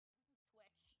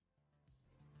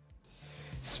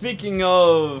speaking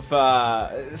of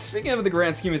the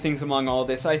grand scheme of things among all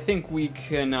this, I think we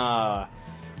can,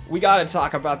 we gotta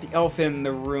talk about the elephant in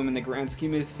the room in the grand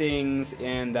scheme of things,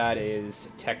 and that is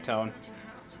Tectone.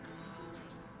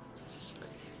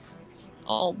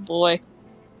 Oh boy.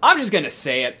 I'm just gonna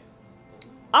say it.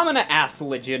 I'm gonna ask the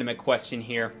legitimate question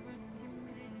here.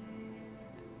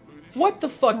 What the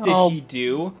fuck did he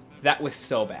do that was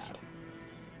so bad?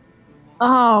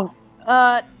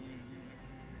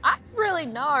 I really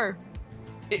know.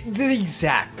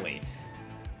 Exactly.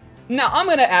 Now, I'm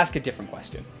gonna ask a different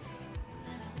question.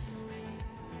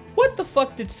 What the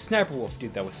fuck did Sniper Wolf do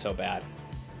that was so bad?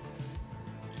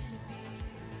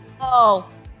 Oh.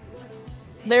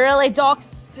 They really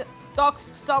doxed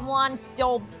someone,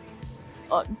 still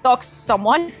doxed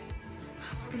someone.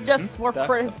 Just for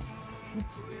criticism.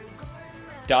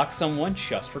 Dox someone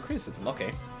just for criticism,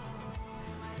 okay.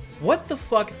 What the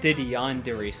fuck did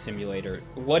Yandere Simulator...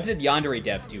 What did Yandere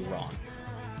Dev do wrong?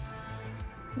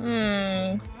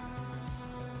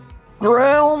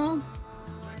 Room.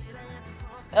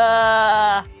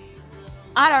 I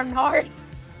don't know.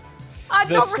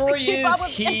 The story is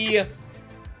he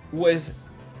was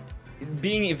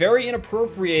being very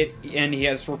inappropriate, and he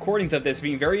has recordings of this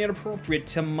being very inappropriate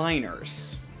to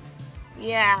minors.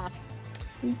 Yeah.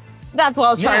 That's what I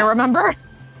was trying to remember.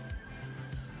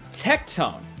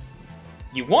 Tectone.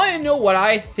 You want to know what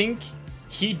I think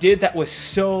he did that was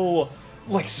so,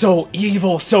 like, so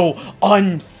evil, so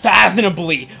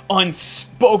unfathomably,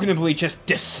 unspokenably just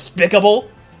despicable?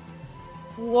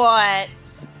 What?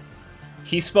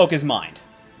 He spoke his mind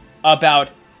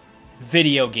about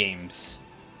video games.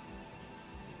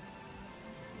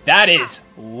 That is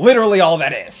literally all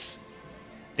that is.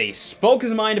 They spoke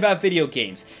his mind about video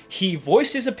games. He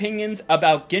voiced his opinions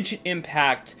about Genshin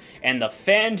Impact, and the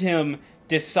fandom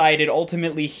decided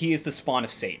ultimately he is the spawn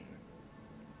of Satan.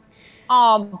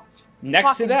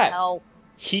 Next to that,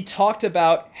 he talked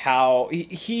about how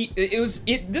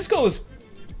this goes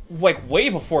like way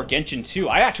before Genshin 2.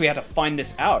 I actually had to find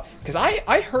this out because I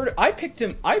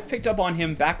picked up on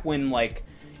him back when back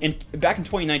in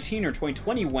 2019 or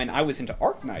 2020 when I was into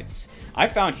Arknights. I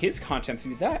found his content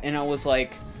through that, and I was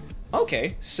like,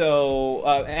 okay, so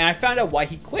and I found out why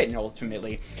he quit. And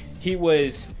ultimately, he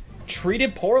was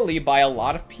treated poorly by a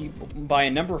lot of people, by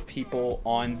a number of people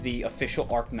on the official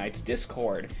Arknights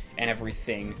Discord and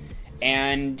everything,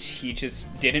 and he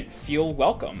just didn't feel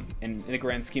welcome in the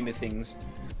grand scheme of things.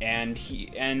 And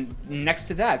next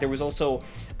to that, there was also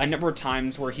a number of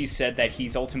times where he said that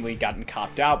he's ultimately gotten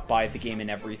copped out by the game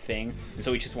and everything, and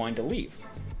so he just wanted to leave.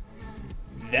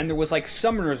 Then there was like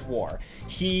Summoner's War.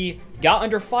 He got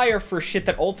under fire for shit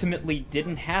that ultimately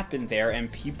didn't happen there, and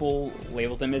people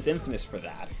labeled him as infamous for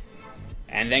that.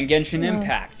 And then Genshin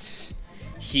Impact.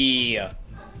 He,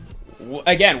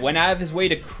 again, went out of his way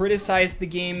to criticize the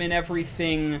game and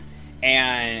everything,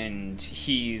 and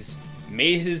he's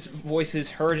made his voices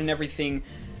heard and everything,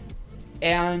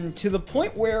 and to the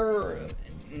point where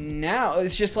now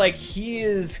it's just like he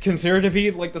is considered to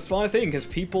be like the spawn of Satan, because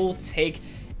people take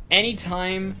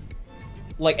anytime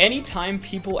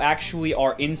people actually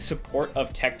are in support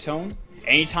of Tectone,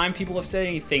 anytime people have said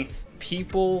anything,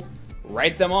 people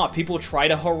write them off. People try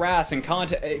to harass and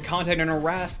contact and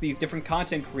harass these different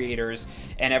content creators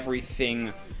and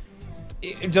everything.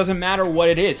 It doesn't matter what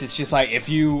it is. It's just like, if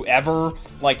you ever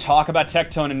like talk about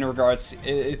Tectone in regards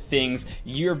to things,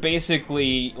 you're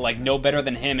basically like no better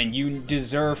than him, and you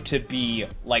deserve to be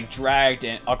like dragged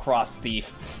across the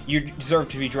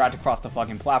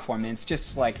fucking platform. And it's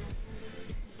just like,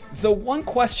 the one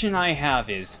question I have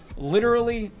is,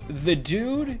 literally, the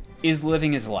dude is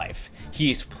living his life.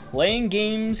 He's playing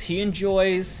games he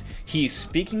enjoys, he's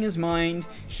speaking his mind,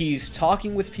 he's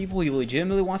talking with people he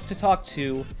legitimately wants to talk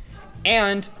to,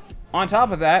 and on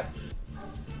top of that,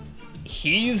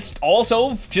 he's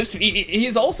also just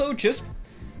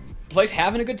like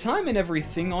having a good time and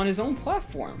everything on his own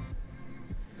platform.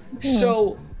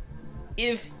 So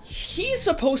if he's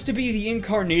supposed to be the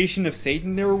incarnation of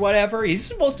Satan or whatever, he's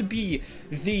supposed to be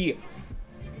the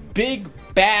big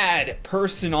bad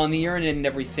person on the internet and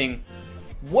everything,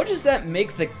 what does that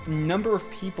make the number of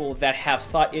people that have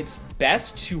thought it's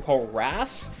best to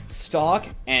harass, stalk,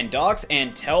 and dox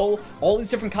and tell all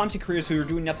these different content creators who are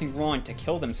doing nothing wrong to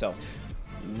kill themselves?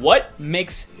 What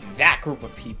makes that group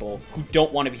of people who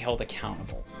don't want to be held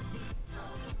accountable?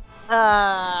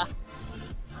 I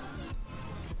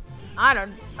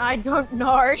don't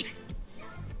know.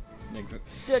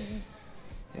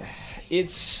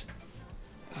 It's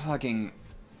fucking,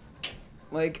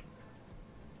 like,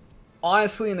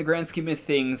 honestly, in the grand scheme of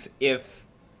things,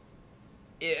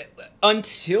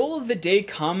 until the day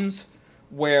comes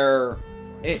where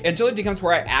until it becomes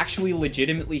where I actually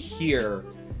legitimately hear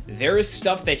there is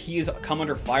stuff that he has come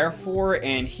under fire for,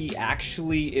 and he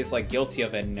actually is like guilty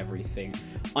of it and everything.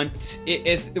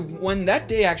 When that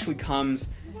day actually comes,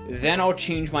 then I'll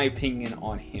change my opinion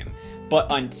on him. But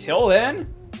until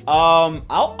then,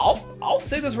 I'll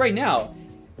say this right now.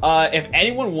 If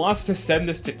anyone wants to send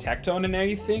this to Tectone and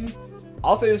anything,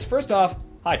 I'll say this. First off,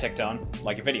 hi Tectone,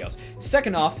 like your videos.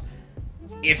 Second off,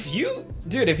 if you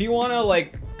want to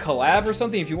like collab or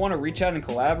something, if you want to reach out and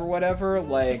collab or whatever,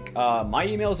 like my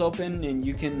email is open and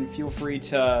you can feel free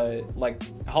to like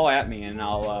holler at me, and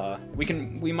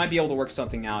we might be able to work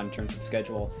something out in terms of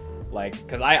schedule, like,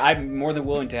 because I'm more than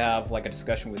willing to have like a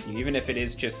discussion with you, even if it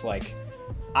is just like,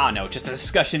 I don't know, just a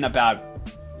discussion about,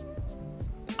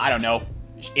 I don't know,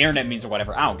 internet memes or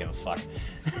whatever. I don't give a fuck.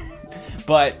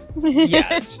 But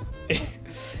yeah,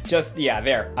 just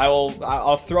there.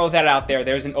 I'll throw that out there.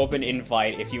 There's an open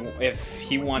invite if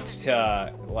he wants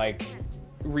to like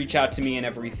reach out to me and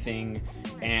everything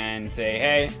and say,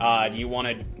 hey, do you want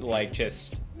to like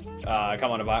just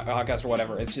come on a podcast or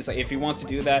whatever. It's just like, if he wants to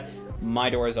do that, my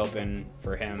door is open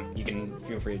for him. You can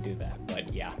feel free to do that.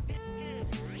 But yeah.